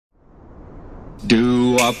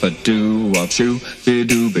Do wop a do wop shoo, be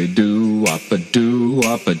do be do wop a do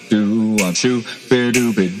wop a do wop shoo, be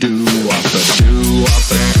do be do wop a do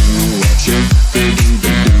wop a do wop shoo, be do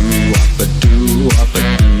be do wop a do wop a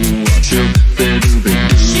do wop shoo, be do be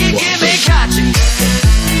do. She give me catching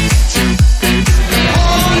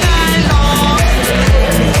all night long.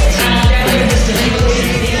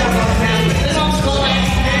 Som v škole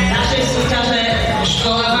našej súťaže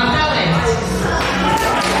Škola má talent.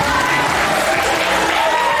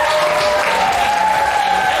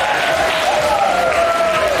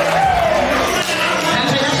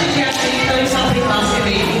 Takže naši žiaci, ktorí sa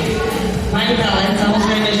prihlásili, majú talent,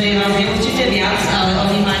 samozrejme, že je vás je určite viac, ale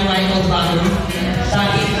oni majú aj odvahu.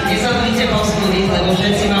 Tak nezabudnite povzbudiť, lebo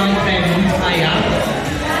všetci máme tréning, aj ja.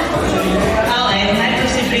 Ale najprv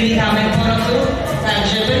si privítame porotu,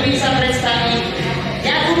 takže prvý sa predstaví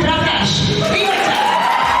Jakub Prakáš. Výborca!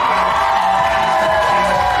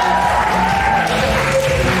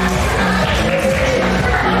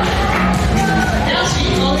 Ďalší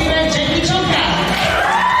Oliver Čepičonka.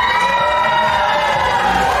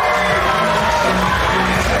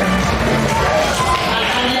 A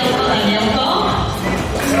Danielko.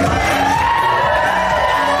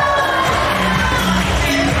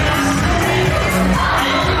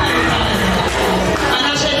 A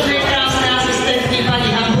naše dve krásne asistentky pani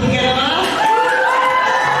Hamburgerová.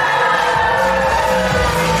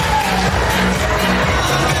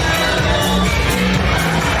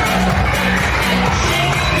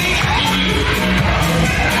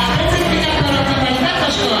 A predsedkyňa poroty pani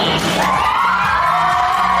Škola.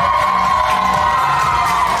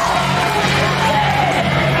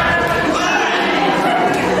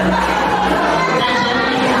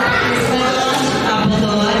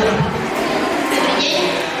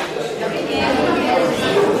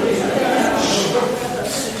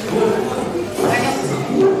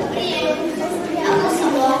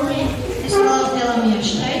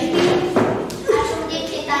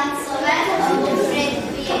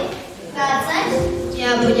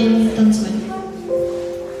 Ja budem tancovať.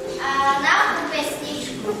 A na akú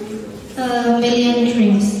pesničku? Million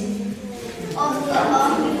Dreams Od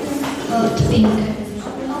koho? od Pink.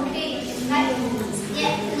 OK.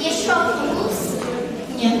 Nie show plus?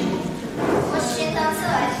 Nie. Môžete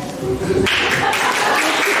tancovať.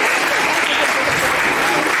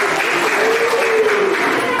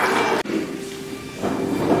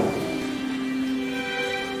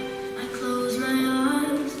 I close my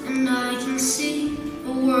eyes and I can see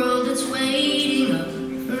a world that's waiting up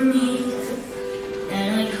for me,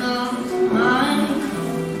 and I call my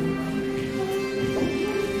home.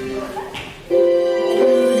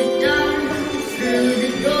 Through the dark, through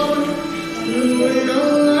the door, through where no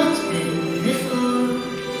one's been before,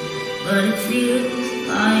 but it feels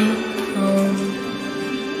like home.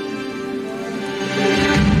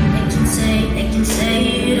 They can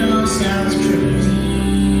say it all sounds crazy.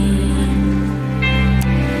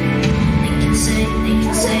 They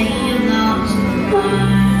can say you lost my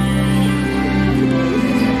mind.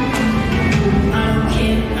 I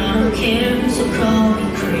don't care, so call me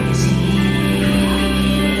crazy.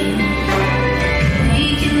 We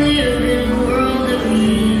can live in a world that we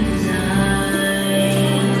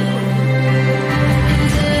design.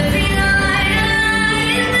 'Cause every night I lie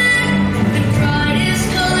in bed, the brightest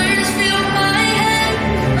colors fill my head.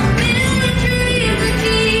 A million dreams are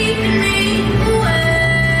keeping me awake.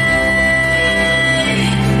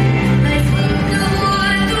 I think of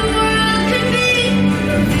what the world could be,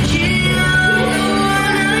 a vision of the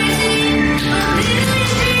one I see. A million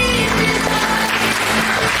dreams inside.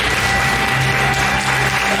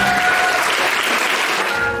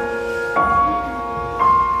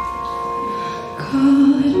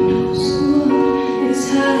 God knows what is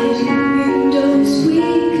hiding in those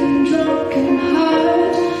weak and drunken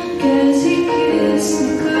hearts. Guess he kissed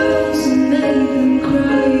the girls and made them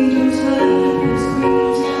cry. Those heartless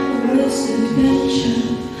screams of misadventure.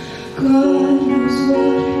 God knows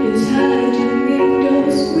what is hiding in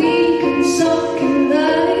those weak and sunken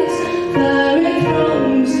lights. Fiery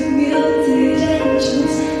thrones and gilded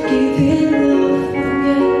angels, giving love and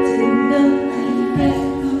getting nothing back.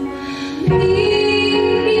 Leave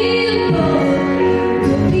me alone,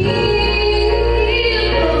 to be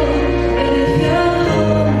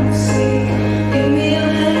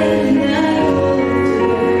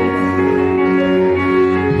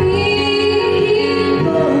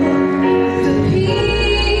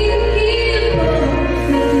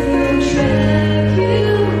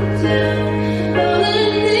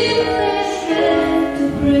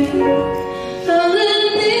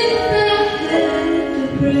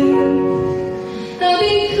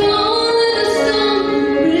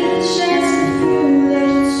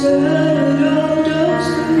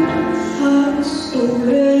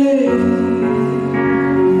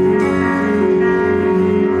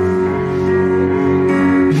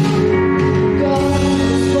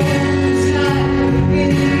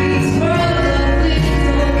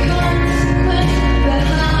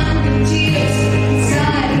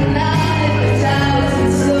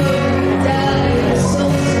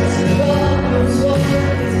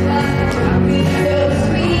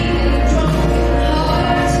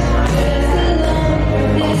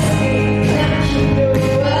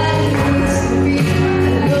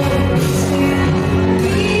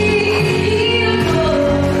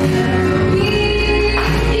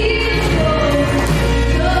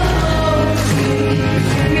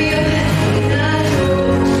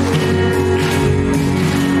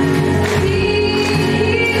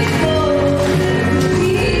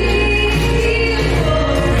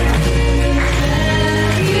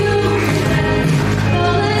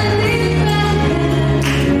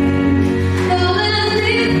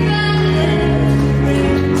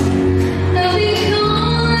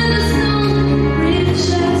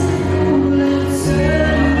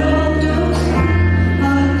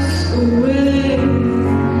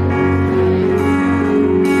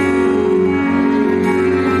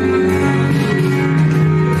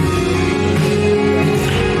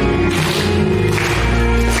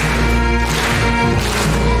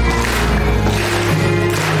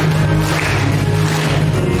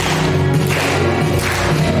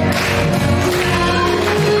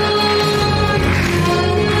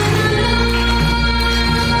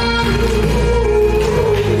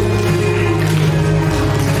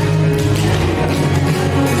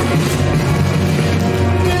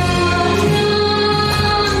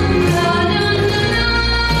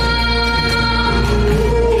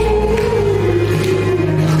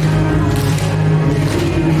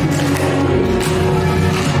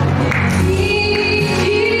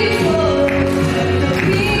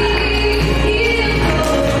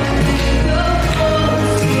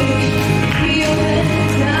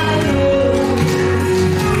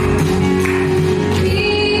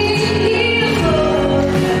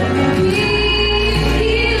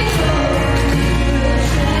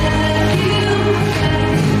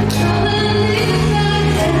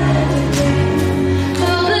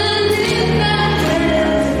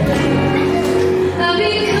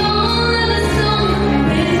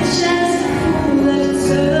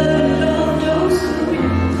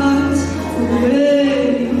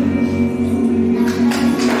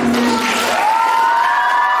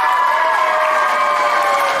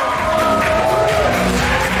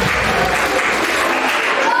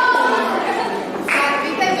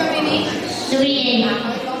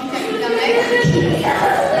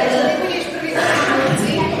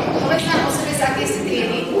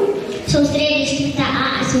Som z triedy 4.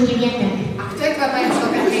 A som 9. A kto je tvoja pani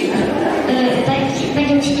učiteľka triedy?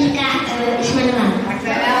 Pani učiteľka Šmanová. Tak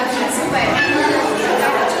to je najlepšie, super.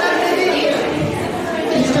 Čo nám tedy?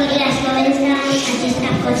 História Slovenska a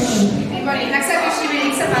sestra v Kovskej. Výborne, tak sa tešíme,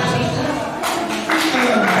 nech sa páči.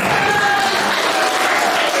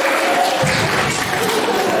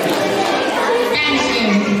 Takže,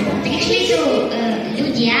 prišli tu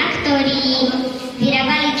ľudia, ktorí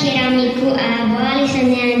vyrábali keramiku a volali sa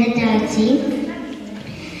neandertálci.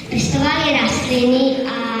 Pestovali rastliny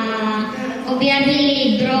a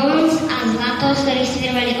objavili bronz a zlato, z ktorých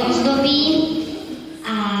sfierovali ozdoby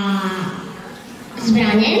a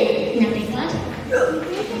zbrane, napríklad.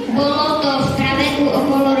 Bolo to v praveku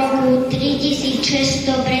okolo roku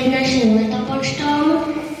 3600 pred našim letopočtom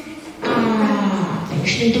a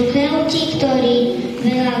prišli tu Kelti, ktorí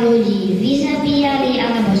veľa ľudí vyzabíjali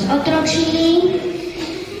alebo zotročili.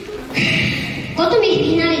 Potom ich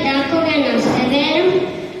vyhnali Dákovia na sever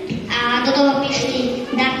a do toho prišli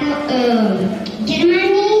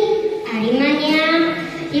Germáni a Rímania.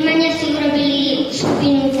 Rímania si urobili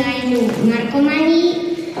skupinu tajnú narkomani,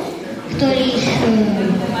 ktorých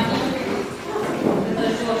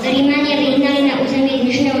Rímania vyhnali na územie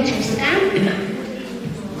dnešného Česka.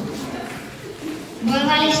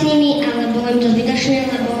 Bojovali s nimi, ale bolo im to zbytočné,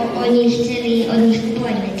 lebo oni chceli od nich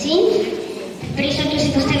kupovať veci. V prísotu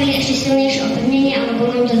si postavili ešte silnejšie opevnenie, ale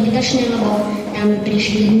bolo im to zbytočné, lebo tam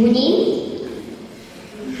prišli Húni.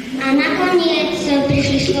 A nakoniec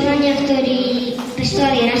prišli Slovania, ktorí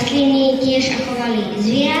pestovali rastliny, tiež a chovali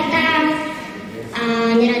zvieratá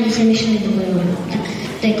a neradi sa myšli do boju. Tak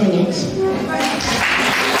to je koniec.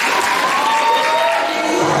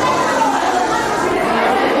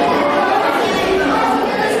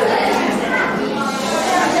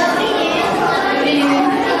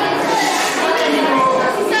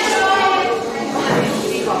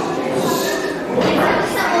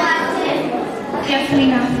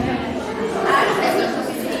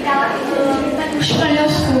 V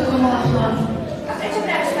Španielsku komola flor. A prečo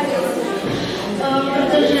práve Španielsku?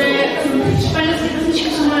 Pretože španielské pesničky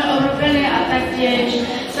sú moje obľúbené a taktiež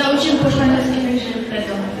sa učím po španielsky, takže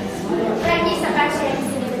preto. Tak nech sa páči, ak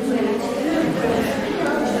si nebudeme.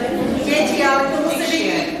 Deti, ale to musí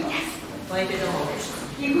byť. Pojďte domov.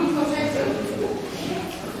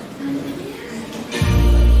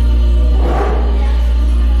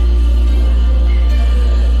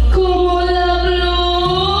 Como la flor,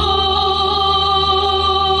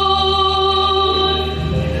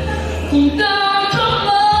 con tanto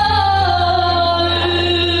amor,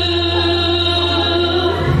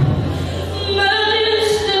 me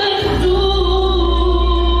diste tú,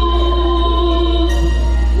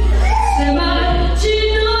 se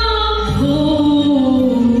marchitó,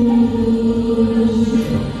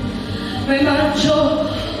 me marchó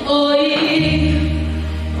hoy,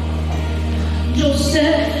 yo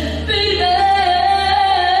sé.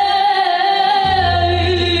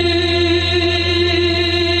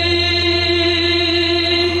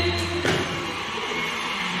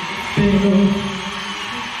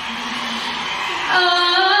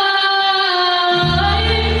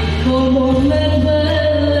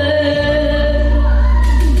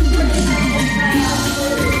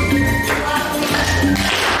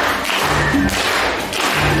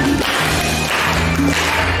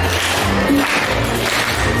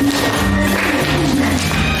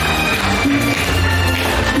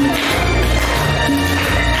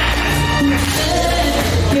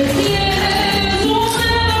 Me tienes un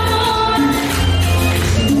amor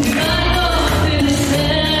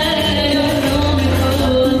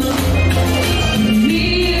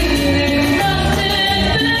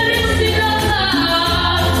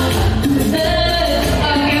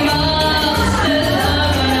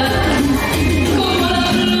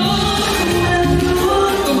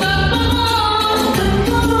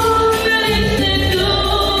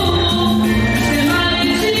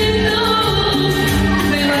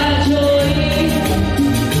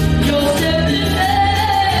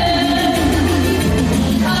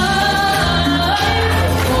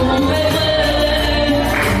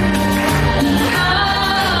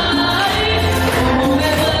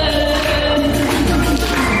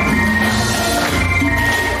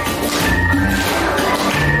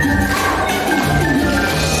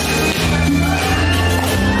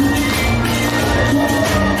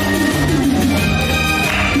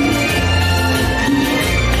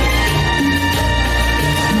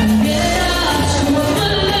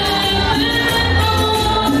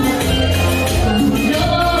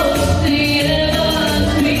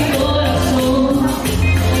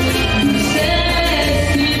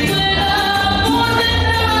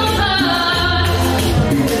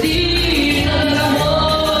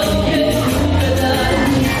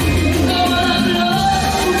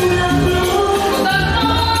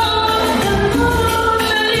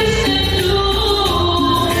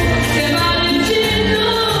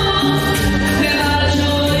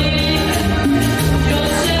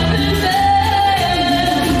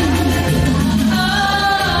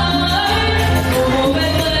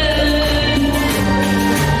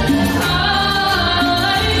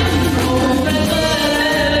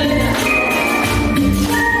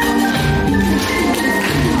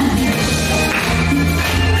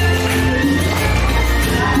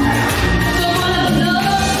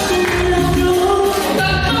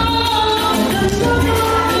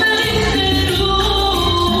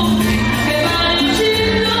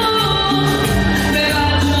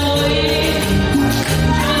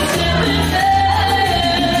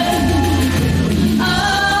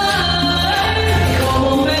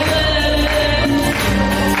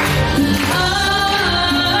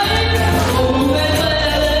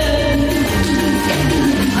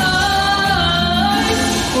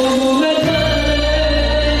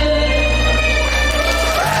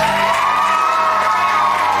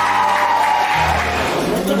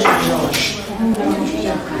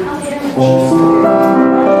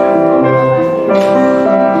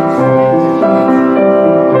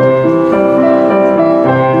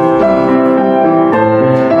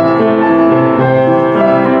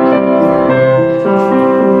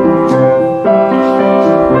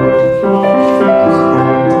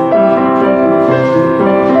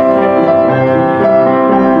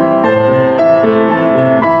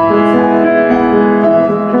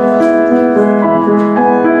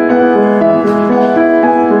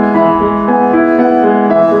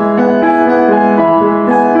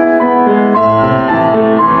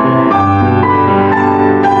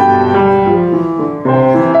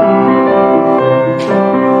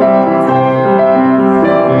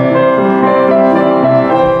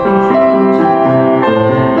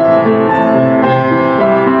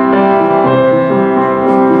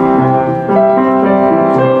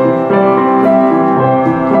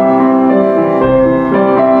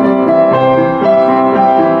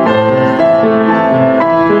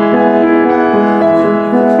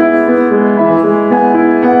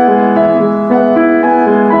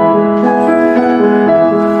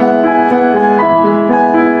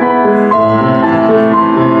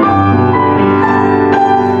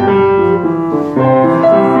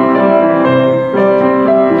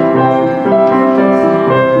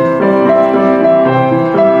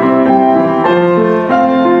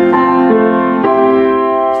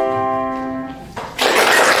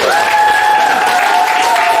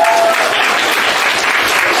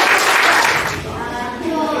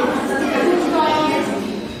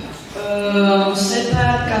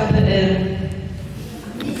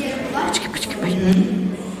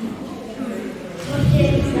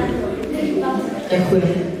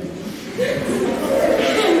Ďakujem.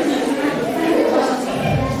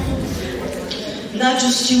 Na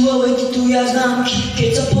čo stilovať tu ja známky, keď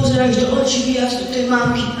sa pozeráš do očí vyjasnutej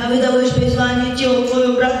mamky a vedavuješ bezvanie telo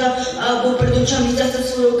tvojho brata alebo pred očami zasa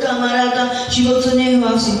svojho kamaráta. Život sa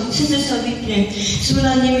nehlási, srdce sa vypne, smrť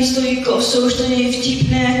nad nimi stojí koso, už to nie je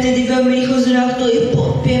vtipné, a vtedy veľmi rýchlo zrá, to je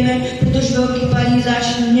podpieme, pretože veľký pani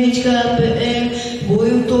začne hneď KPM.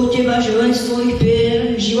 Bojujú to od teba, že len z tvojich pier,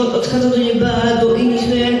 život odchádza do neba a do iných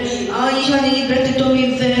sfér, ale nič ma není pre to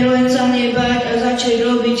mi fér, len sa nebať a začať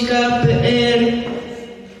robiť KPR.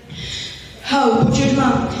 Hau, počuješ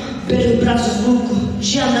ma? Berem prácu z hľúku,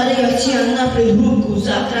 žiadna reakcia na predhľúku,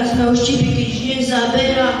 zatrak sme ho štípi, keď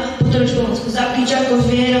nezaberá, potrebuješ pomoc, zakrič ako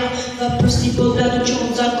zviera, dva prsty pod bradu, čo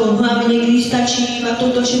on zákon, hlavne niekdy stačí, a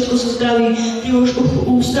toto všetko sa zdraví, prilož uchu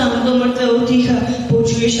ústam do mŕtvého ticha,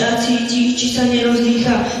 počuješ a cítiš, či sa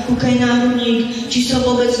nerozdýcha, kúkaj na hrudník, či sa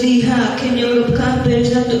vôbec dvíha, keď neurob káper,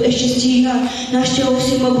 za to ešte stíha, našťou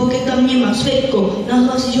si mobu, keď tam nemá svetko,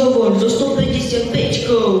 nahlasiť hovor so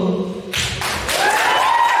 155-kou.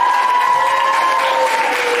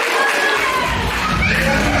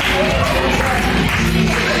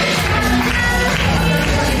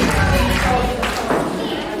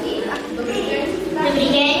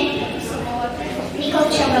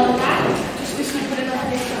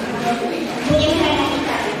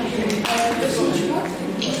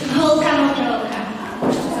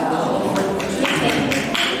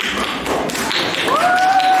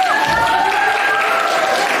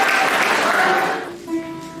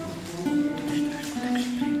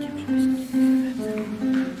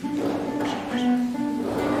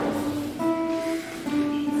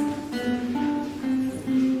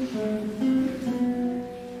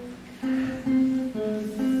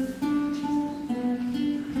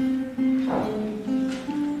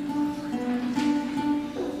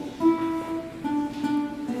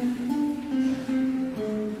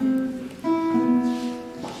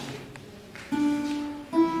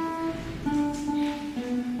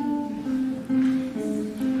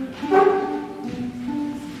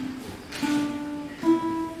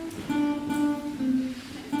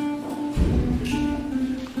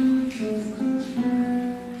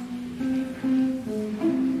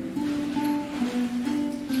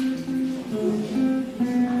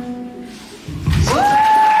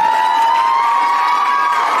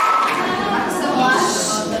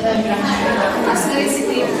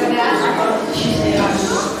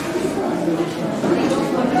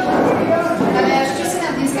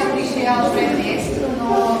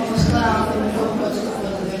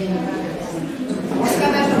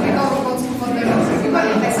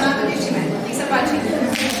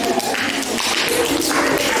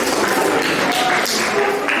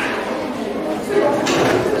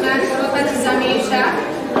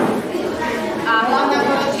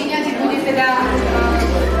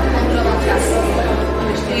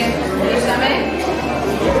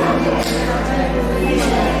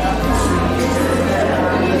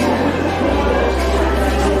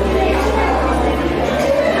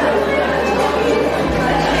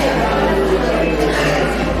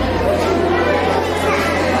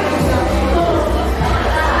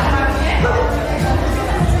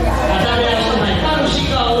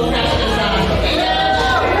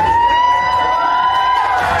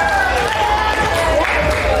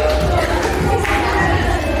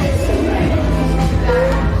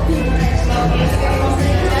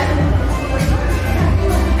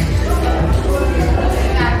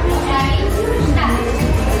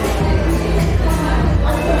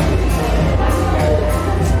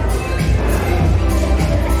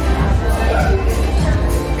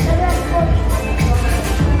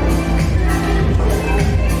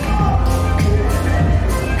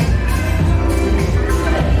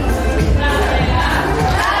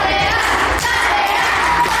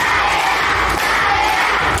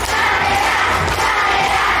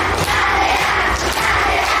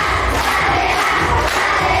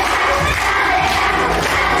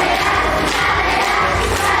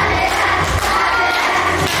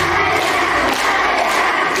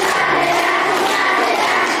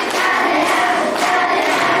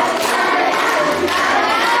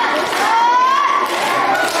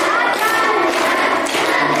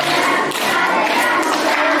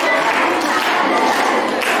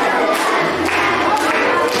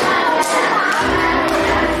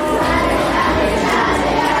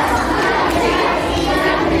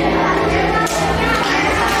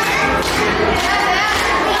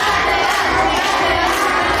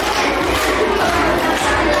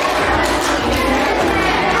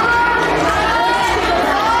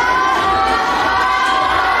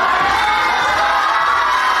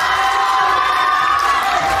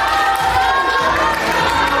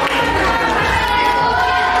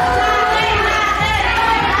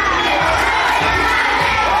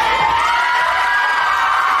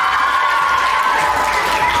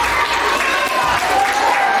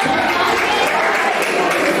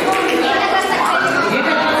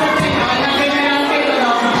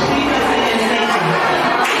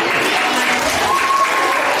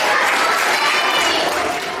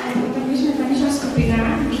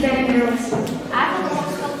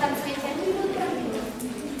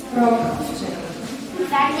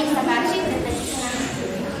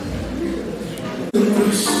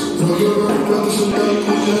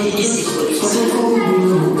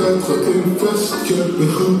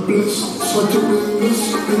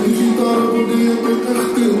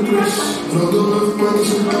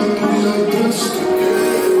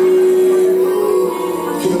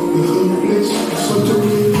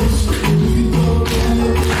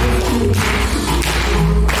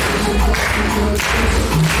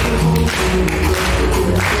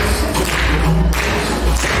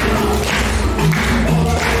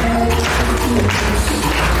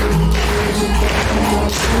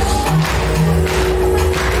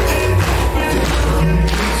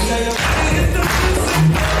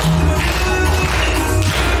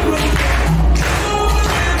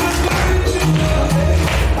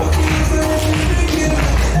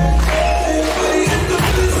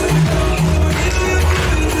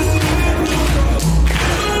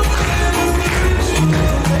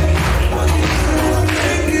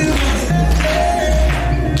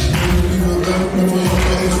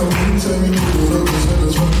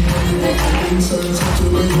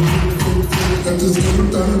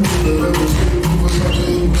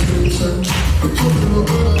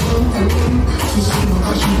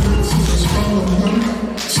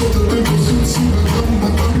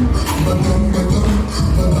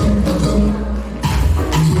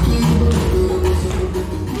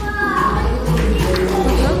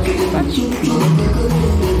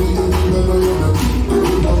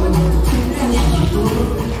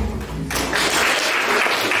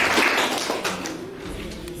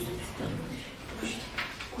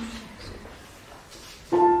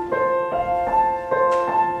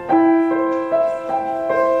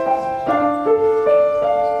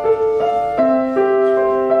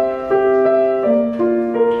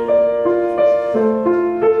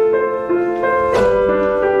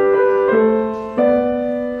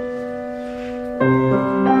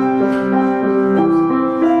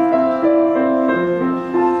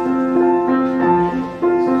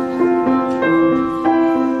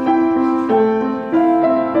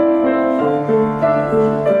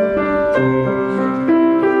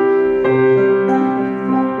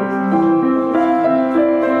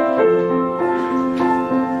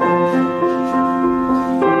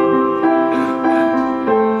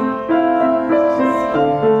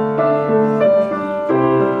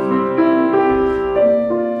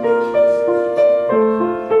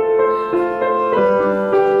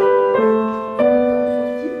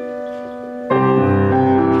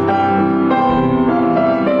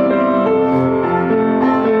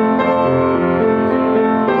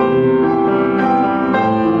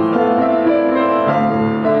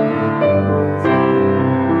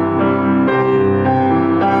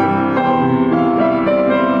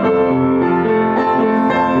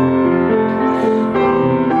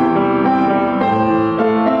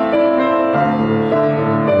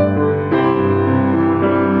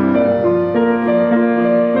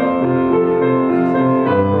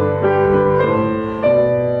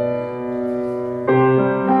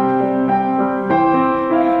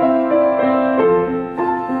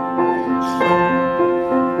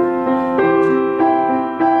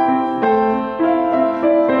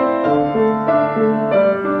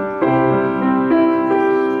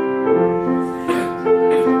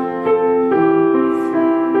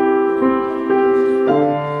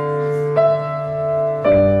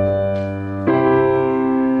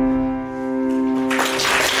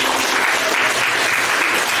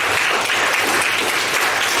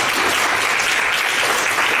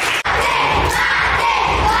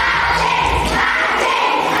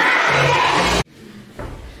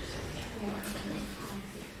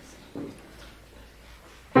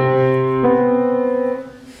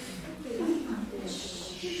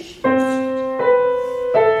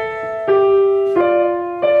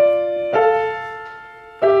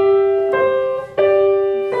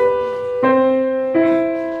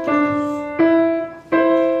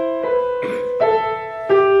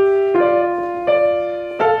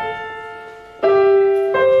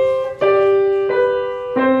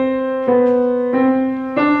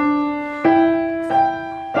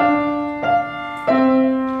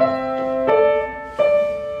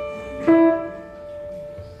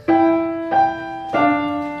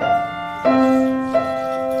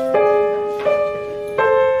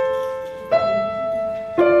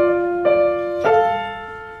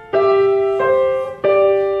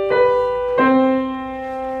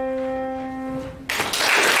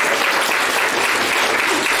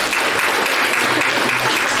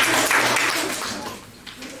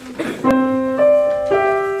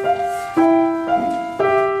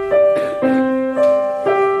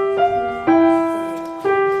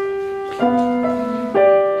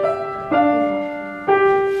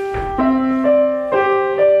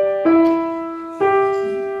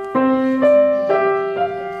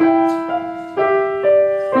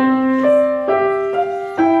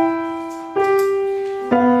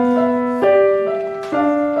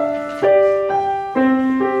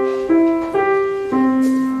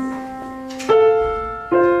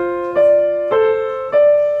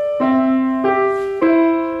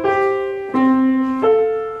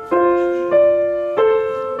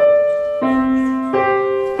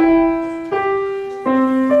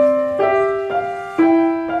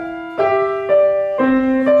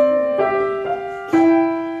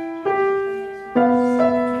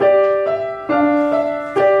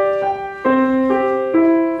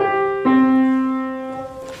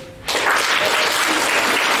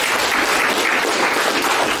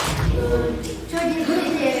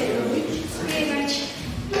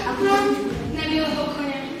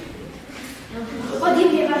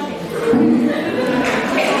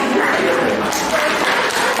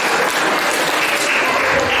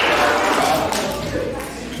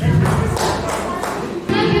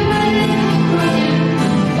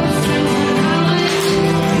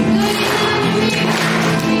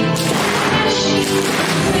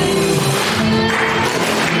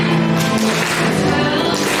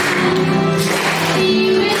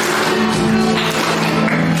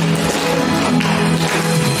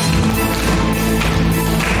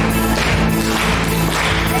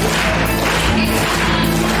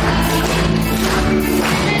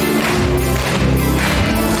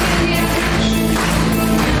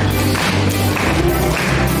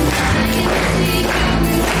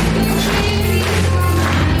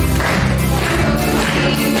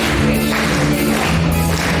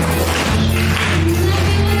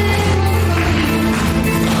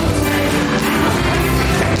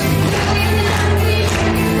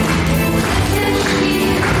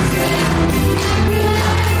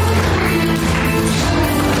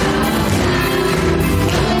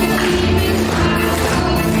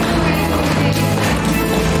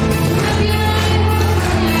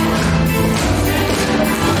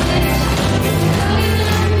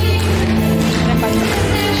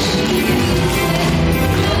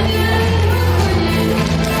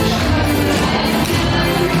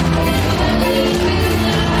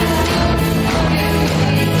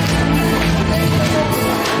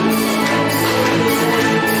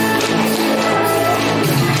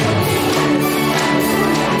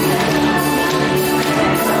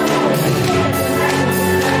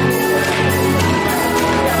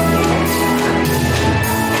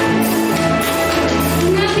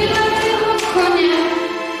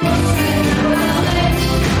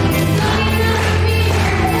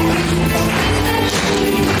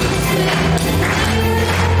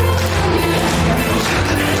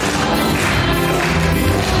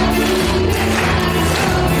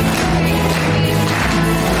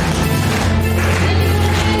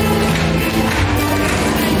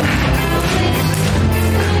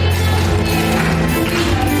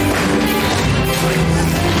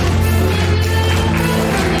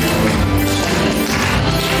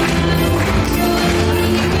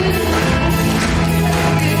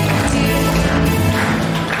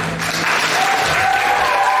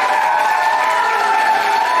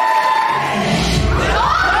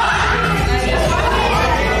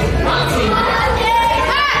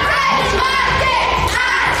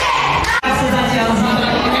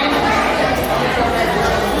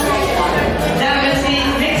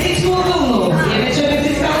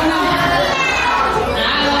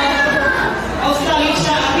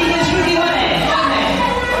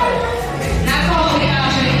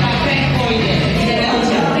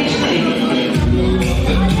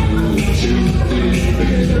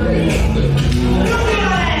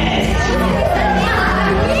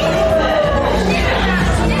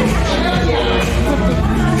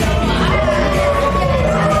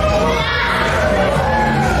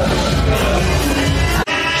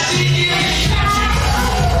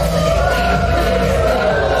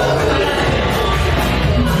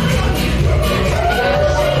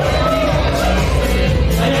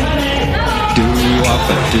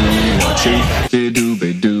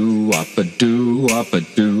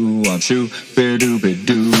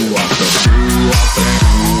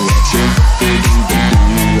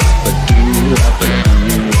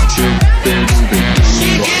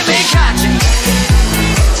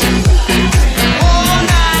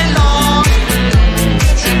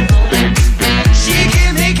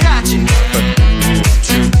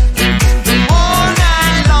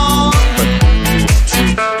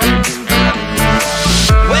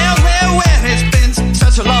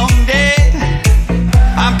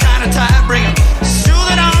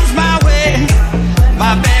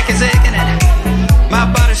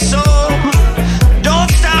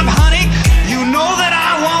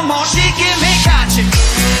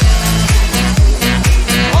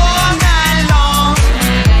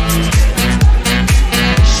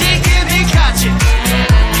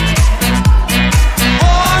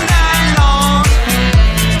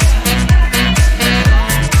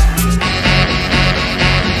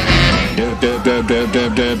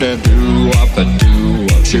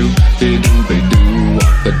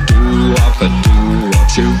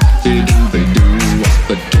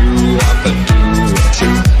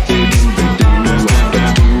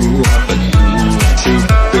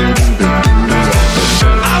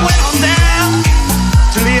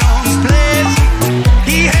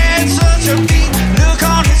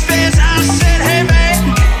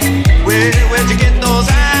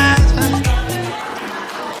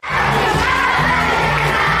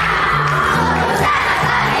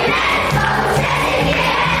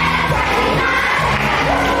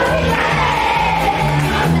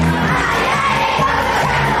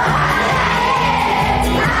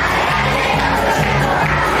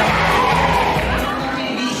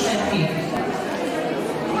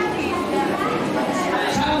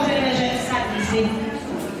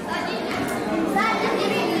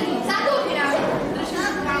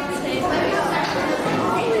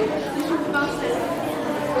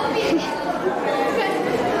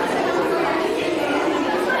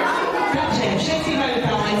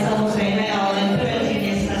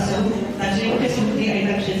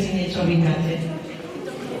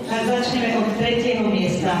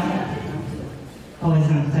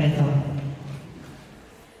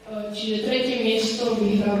 Čiže tretie miesto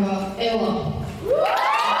vyhráva Ela.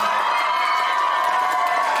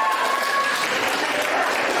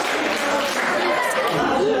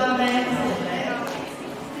 Blahoželáme.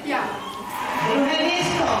 Druhé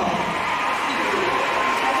miesto.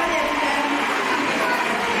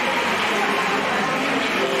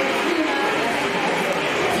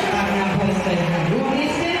 Tak nám povedzte na druhom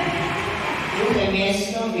mieste. Druhé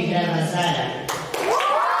miesto vyhráva Zara.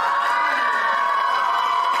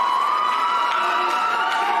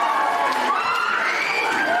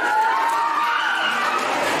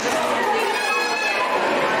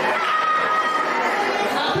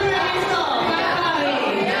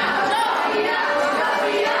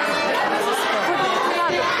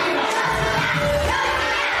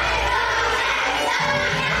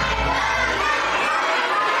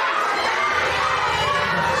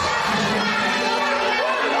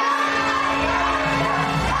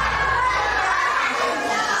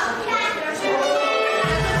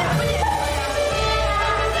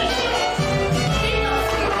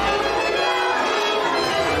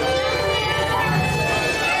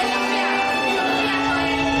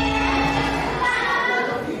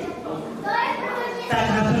 Tak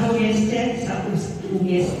na prvom mieste sa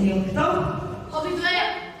umiestnil kto? Obidve!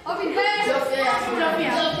 Zofia!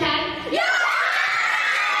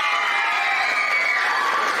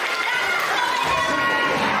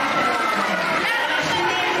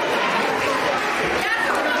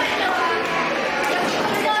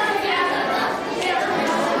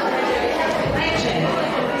 Takže,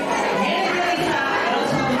 nevedeli sa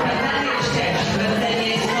rozhodnúť na ešte štvrté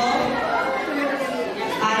miesto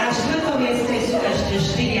a na štvrtom mieste sú ešte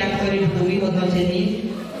 4, ktorí budú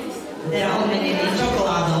vyhodnotení, teda odmenení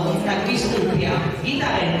čokoládou, tak vystúpia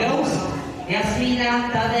Guitar and Girls,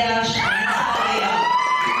 Jasmína, Tadeáš a Natália.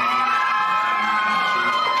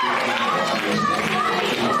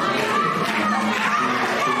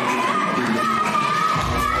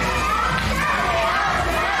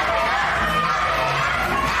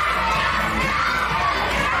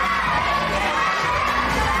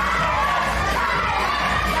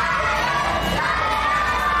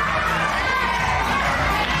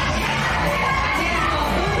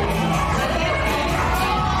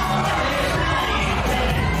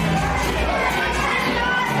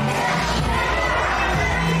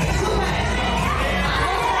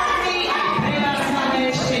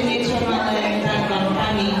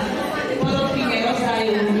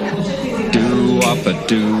 wop a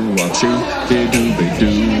doo wop shoo, be doo be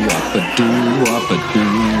doo wop a doo wop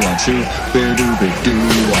wop shoo, be doo be doo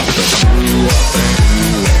wop a doo wop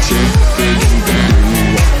shoo, be doo be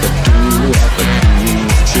doo wop a doo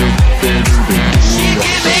wop shoo.